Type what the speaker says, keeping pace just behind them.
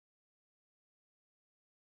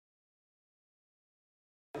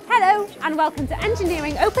Hello and welcome to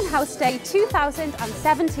Engineering Open House Day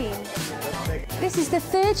 2017. This is the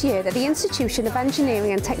third year that the Institution of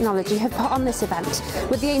Engineering and Technology have put on this event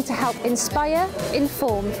with the aim to help inspire,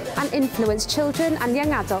 inform and influence children and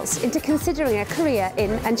young adults into considering a career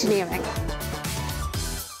in engineering.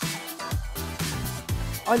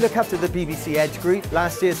 I look after the BBC Edge group.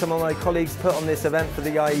 Last year some of my colleagues put on this event for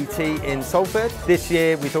the IET in Salford. This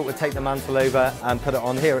year we thought we'd take the mantle over and put it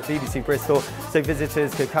on here at BBC Bristol so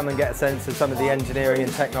visitors could come and get a sense of some of the engineering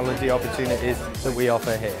and technology opportunities that we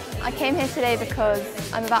offer here. I came here today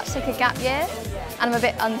because I'm about to take a gap year and I'm a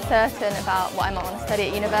bit uncertain about what I might want to study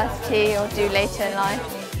at university or do later in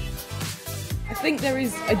life. I think there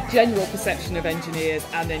is a general perception of engineers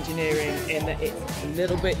and engineering in that it's a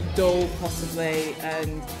little bit dull possibly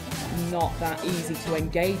and not that easy to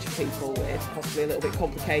engage people with, possibly a little bit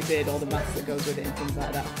complicated, all the maths that goes with it and things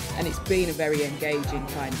like that. And it's been a very engaging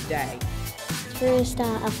kind of day. First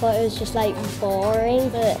I thought it was just like boring,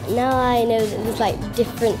 but now I know that there's like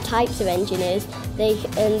different types of engineers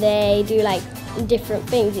and they do like different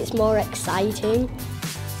things. It's more exciting.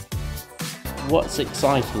 What's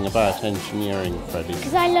exciting about engineering, Freddie?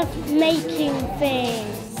 Because I love making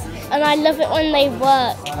things and I love it when they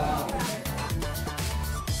work.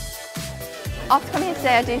 After coming here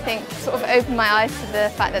today, I do think sort of opened my eyes to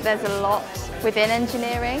the fact that there's a lot within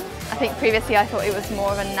engineering. I think previously I thought it was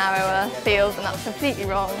more of a narrower field and that's completely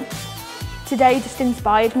wrong. Today just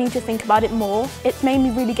inspired me to think about it more. It's made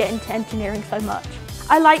me really get into engineering so much.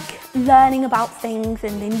 I like learning about things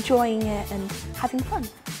and enjoying it and having fun.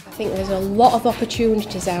 I think there's a lot of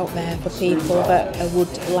opportunities out there for people that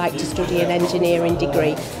would like to study an engineering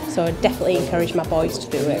degree, so I definitely encourage my boys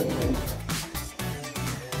to do it.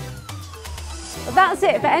 Well, that's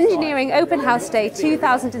it for Engineering Open House Day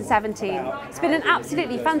 2017. It's been an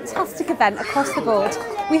absolutely fantastic event across the board.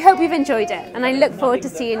 We hope you've enjoyed it and I look forward to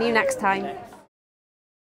seeing you next time.